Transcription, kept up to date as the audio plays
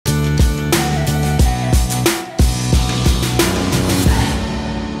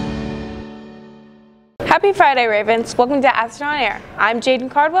Happy Friday, Ravens. Welcome to Atherton on Air. I'm Jaden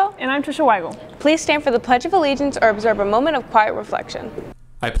Cardwell. And I'm Trisha Weigel. Please stand for the Pledge of Allegiance or observe a moment of quiet reflection.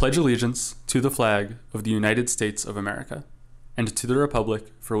 I pledge allegiance to the flag of the United States of America and to the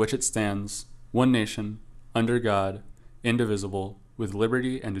republic for which it stands, one nation, under God, indivisible, with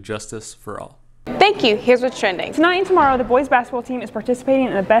liberty and justice for all. Thank you. Here's what's trending. Tonight and tomorrow, the boys basketball team is participating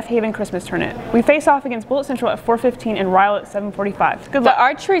in the Beth Haven Christmas Tournament. We face off against Bullitt Central at 4:15 and Ryle at 7:45. Good luck. The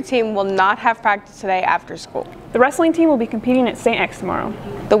archery team will not have practice today after school. The wrestling team will be competing at St. X tomorrow.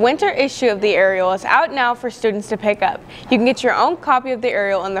 The winter issue of the Ariel is out now for students to pick up. You can get your own copy of the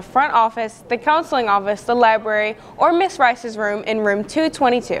Ariel in the front office, the counseling office, the library, or Miss Rice's room in room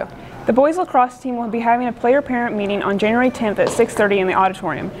 222. The boys lacrosse team will be having a player-parent meeting on January 10th at 6:30 in the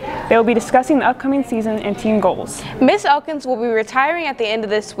auditorium. They will be discussing the upcoming season and team goals. Miss Elkins will be retiring at the end of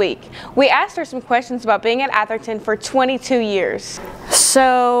this week. We asked her some questions about being at Atherton for 22 years.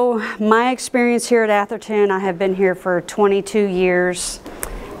 So my experience here at Atherton, I have been here for 22 years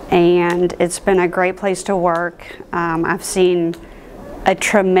and it's been a great place to work. I've seen a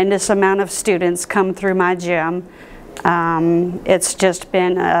tremendous amount of students come through my gym. It's just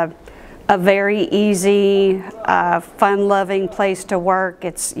been a very easy, fun-loving place to work.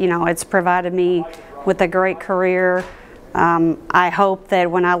 It's provided me with a great career. I hope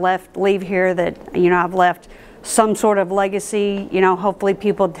that when I leave here that, I've left some sort of legacy. Hopefully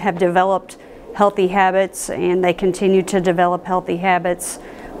people have developed healthy habits and they continue to develop healthy habits,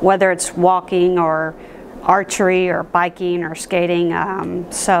 whether it's walking or archery or biking or skating.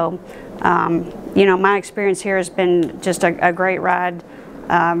 My experience here has been just a great ride.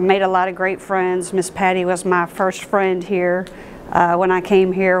 Made a lot of great friends. Miss Patty was my first friend here when I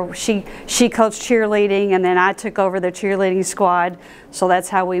came here. She coached cheerleading and then I took over the cheerleading squad. So that's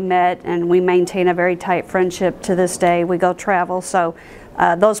how we met and we maintain a very tight friendship to this day. We go travel. So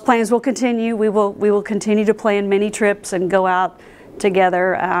those plans will continue. We will continue to plan many trips and go out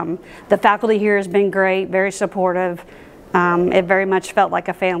together. The faculty here has been great, very supportive. It very much felt like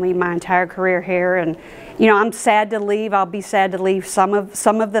a family my entire career here, and I'm sad to leave. I'll be sad to leave some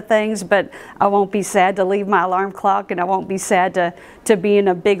of the things, but I won't be sad to leave my alarm clock, and I won't be sad to be in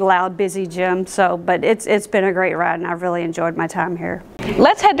a big, loud, busy gym. But it's been a great ride, and I've really enjoyed my time here.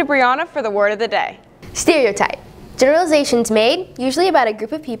 Let's head to Brianna for the word of the day. Stereotype. Generalizations made, usually about a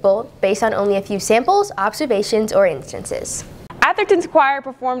group of people, based on only a few samples, observations, or instances. Atherton's choir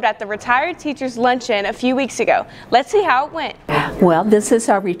performed at the Retired Teachers Luncheon a few weeks ago. Let's see how it went. Well, this is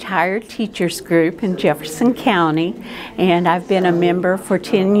our retired teachers group in Jefferson County, and I've been a member for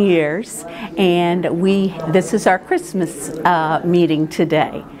 10 years, and this is our Christmas meeting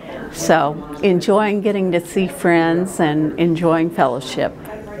today. So, enjoying getting to see friends and enjoying fellowship.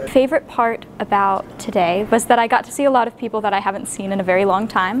 Favorite part about today was that I got to see a lot of people that I haven't seen in a very long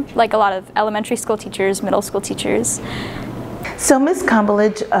time, like a lot of elementary school teachers, middle school teachers. So Ms.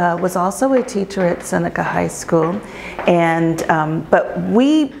 Cumberledge was also a teacher at Seneca High School, and but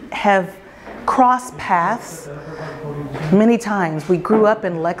we have crossed paths many times. We grew up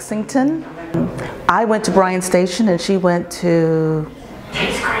in Lexington. I went to Bryan Station and she went to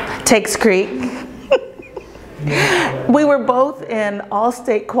Takes Creek. We were both in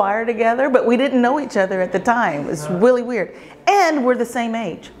all-state choir together, but we didn't know each other at the time. It was really weird. And we're the same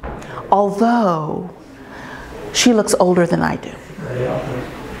age, although she looks older than I do.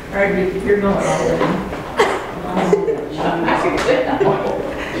 You're not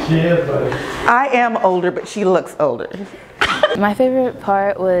She is, buddy. I am older, but she looks older. My favorite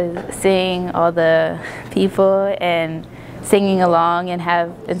part was seeing all the people and singing along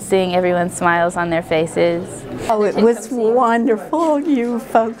and seeing everyone's smiles on their faces. Oh, it was wonderful. You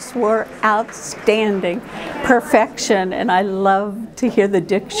folks were outstanding. Perfection, and I love to hear the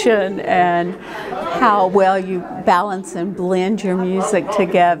diction and how well you balance and blend your music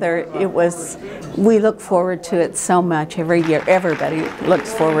together. We look forward to it so much every year. Everybody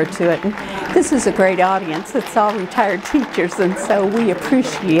looks forward to it. And this is a great audience. It's all retired teachers, and so we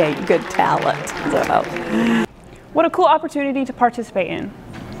appreciate good talent. So. What a cool opportunity to participate in.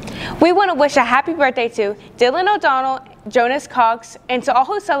 We want to wish a happy birthday to Dylan O'Donnell, Jonas Cox, and to all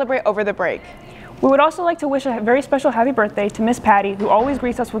who celebrate over the break. We would also like to wish a very special happy birthday to Miss Patty, who always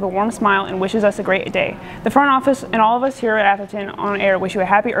greets us with a warm smile and wishes us a great day. The front office and all of us here at Atherton on Air wish you a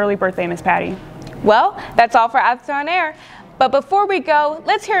happy early birthday, Miss Patty. Well, that's all for Atherton on Air. But before we go,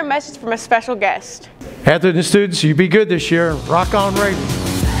 let's hear a message from a special guest. Atherton students, you be good this year. Rock on, Ravens.